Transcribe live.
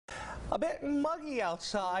A bit muggy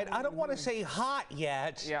outside. I don't want to say hot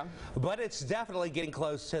yet, but it's definitely getting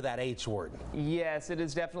close to that H word. Yes, it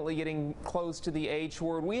is definitely getting close to the H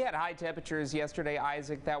word. We had high temperatures yesterday,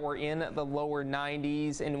 Isaac, that were in the lower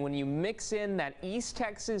 90s, and when you mix in that East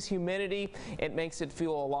Texas humidity, it makes it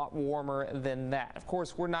feel a lot warmer than that. Of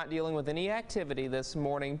course, we're not dealing with any activity this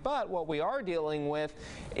morning, but what we are dealing with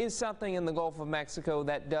is something in the Gulf of Mexico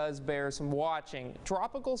that does bear some watching.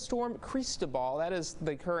 Tropical Storm Cristobal, that is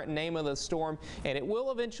the current name of the storm, and it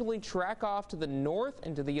will eventually track off to the north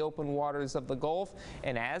into the open waters of the Gulf,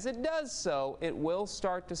 and as it does so, it will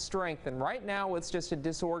start to strengthen. Right now, it's just a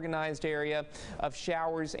disorganized area of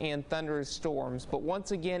showers and thunderstorms, but once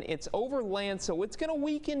again, it's over land, so it's going to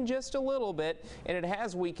weaken just a little bit, and it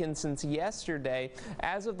has weakened since yesterday.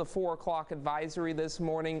 As of the 4 o'clock advisory this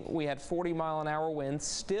morning, we had 40-mile-an-hour winds,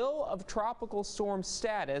 still of tropical storm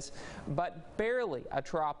status, but barely a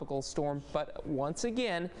tropical storm. But once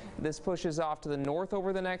again, this pushes off to the north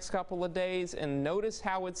over the next couple of days, and notice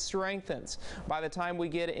how it strengthens. By the time we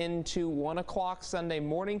get into 1 o'clock Sunday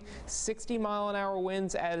morning, 60-mile-an-hour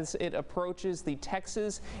winds as it approaches the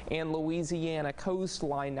Texas and Louisiana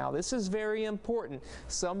coastline. Now, this is very important.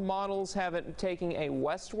 Some models have it taking a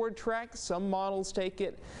westward track. Some models take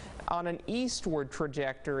it on an eastward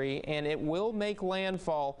trajectory, and it will make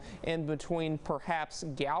landfall in between perhaps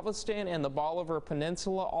Galveston and the Bolivar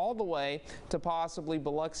Peninsula all the way to possibly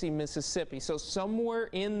Biloxi, Mississippi. So somewhere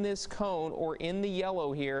in this cone or in the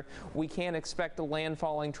yellow here, we can expect a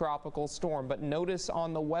landfalling tropical storm. But notice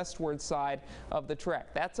on the westward side of the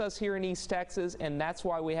track, that's us here in East Texas, and that's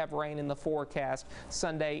why we have rain in the forecast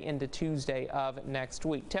Sunday into Tuesday of next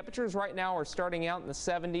week. Temperatures right now are starting out in the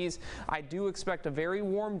 70s. I do expect a very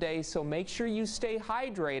warm day, so make sure you stay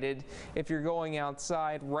hydrated if you're going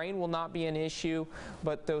outside. Rain will not be an issue,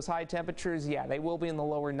 but those high temperatures, yeah, they will be in the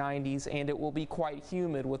lower 90s, and it will be quite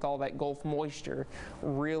humid with all that Gulf moisture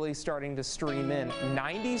really starting to stream in.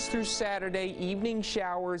 90s through Saturday, evening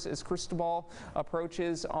showers as Cristobal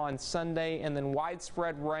approaches on Sunday, and then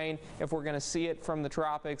widespread rain. If we're going to see it from the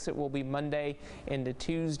tropics, it will be Monday into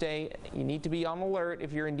Tuesday. You need to be on alert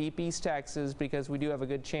if you're in deep East Texas, because we do have a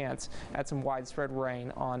good chance at some widespread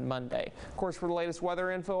rain on Monday. Of course, for the latest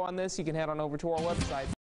weather info on this, you can head on over to our website.